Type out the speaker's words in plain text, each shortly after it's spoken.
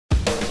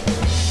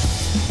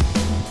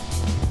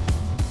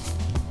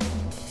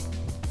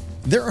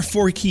There are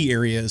 4 key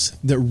areas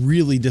that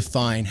really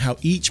define how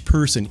each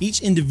person,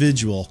 each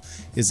individual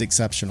is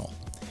exceptional.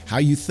 How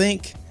you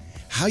think,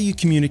 how you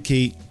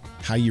communicate,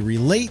 how you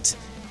relate,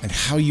 and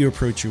how you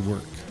approach your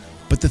work.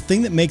 But the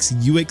thing that makes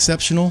you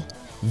exceptional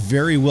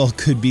very well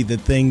could be the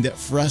thing that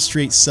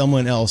frustrates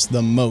someone else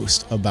the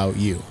most about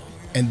you.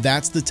 And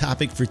that's the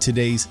topic for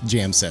today's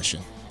jam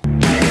session.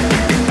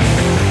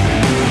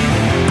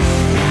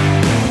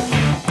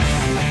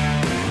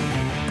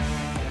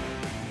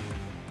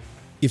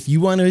 If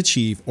you want to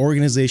achieve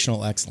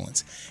organizational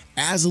excellence,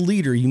 as a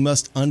leader, you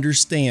must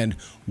understand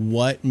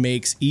what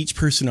makes each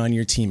person on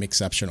your team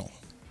exceptional.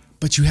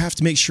 But you have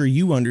to make sure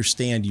you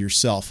understand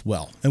yourself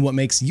well and what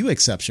makes you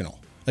exceptional.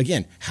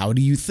 Again, how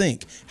do you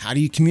think? How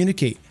do you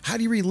communicate? How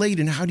do you relate?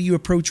 And how do you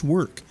approach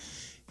work?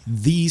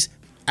 These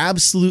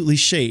absolutely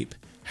shape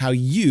how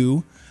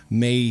you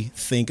may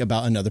think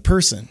about another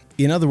person.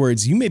 In other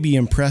words, you may be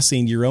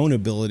impressing your own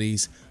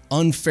abilities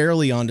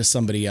unfairly onto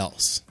somebody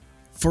else.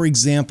 For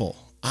example,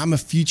 I'm a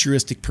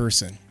futuristic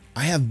person.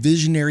 I have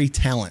visionary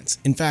talents.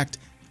 In fact,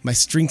 my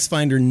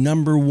StrengthsFinder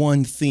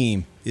 #1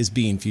 theme is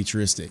being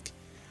futuristic.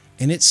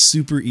 And it's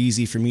super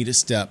easy for me to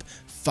step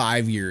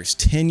 5 years,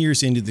 10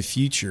 years into the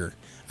future.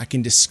 I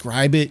can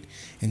describe it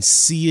and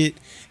see it,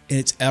 and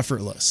it's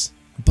effortless.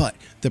 But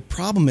the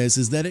problem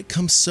is that it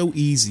comes so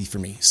easy for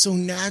me, so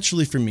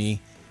naturally for me,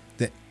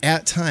 that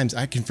at times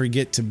I can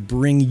forget to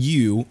bring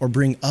you or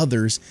bring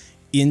others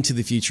into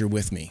the future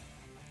with me.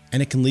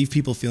 And it can leave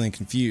people feeling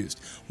confused,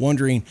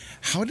 wondering,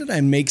 how did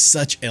I make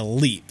such a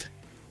leap?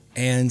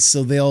 And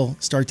so they'll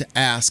start to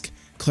ask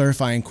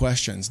clarifying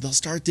questions. They'll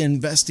start to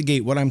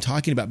investigate what I'm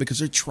talking about because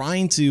they're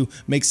trying to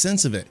make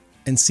sense of it.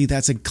 And see,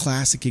 that's a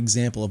classic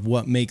example of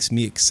what makes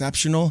me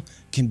exceptional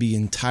can be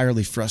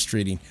entirely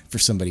frustrating for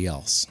somebody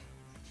else.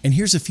 And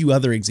here's a few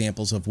other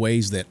examples of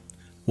ways that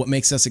what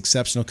makes us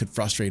exceptional could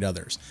frustrate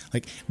others.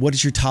 Like, what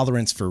is your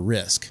tolerance for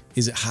risk?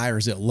 Is it high or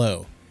is it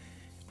low?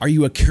 Are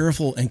you a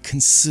careful and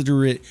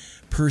considerate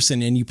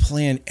person and you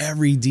plan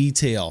every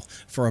detail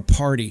for a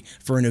party,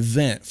 for an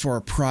event, for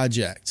a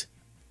project?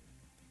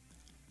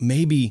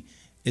 Maybe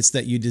it's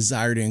that you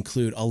desire to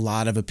include a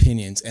lot of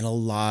opinions and a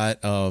lot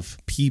of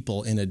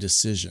people in a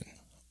decision.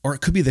 Or it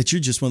could be that you're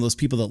just one of those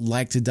people that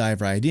like to dive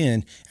right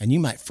in and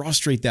you might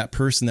frustrate that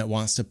person that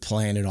wants to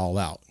plan it all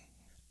out.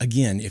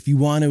 Again, if you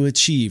want to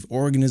achieve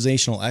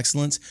organizational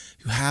excellence,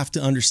 you have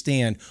to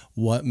understand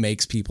what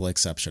makes people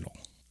exceptional.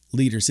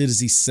 Leaders, it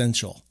is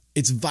essential.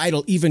 It's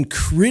vital, even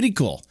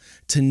critical,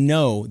 to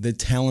know the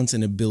talents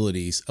and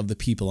abilities of the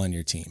people on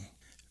your team.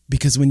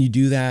 Because when you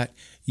do that,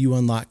 you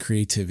unlock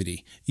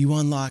creativity, you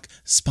unlock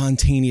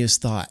spontaneous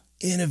thought,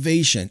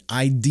 innovation,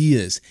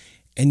 ideas,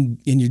 and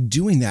you're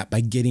doing that by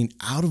getting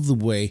out of the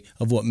way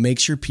of what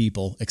makes your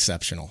people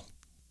exceptional.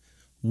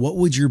 What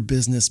would your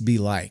business be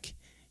like?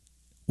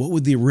 What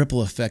would the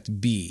ripple effect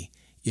be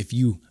if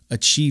you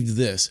achieved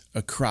this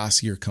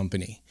across your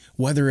company?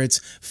 Whether it's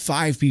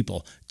 5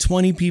 people,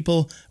 20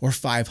 people, or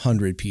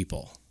 500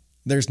 people.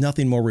 There's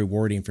nothing more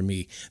rewarding for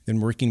me than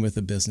working with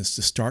a business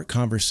to start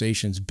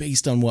conversations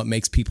based on what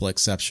makes people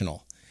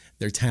exceptional.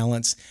 Their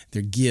talents,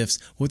 their gifts,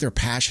 what they're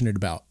passionate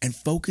about, and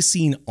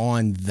focusing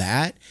on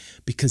that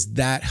because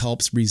that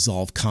helps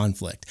resolve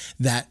conflict.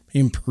 That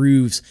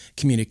improves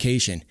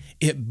communication.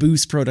 It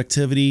boosts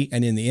productivity,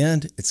 and in the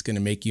end, it's going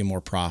to make you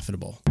more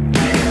profitable.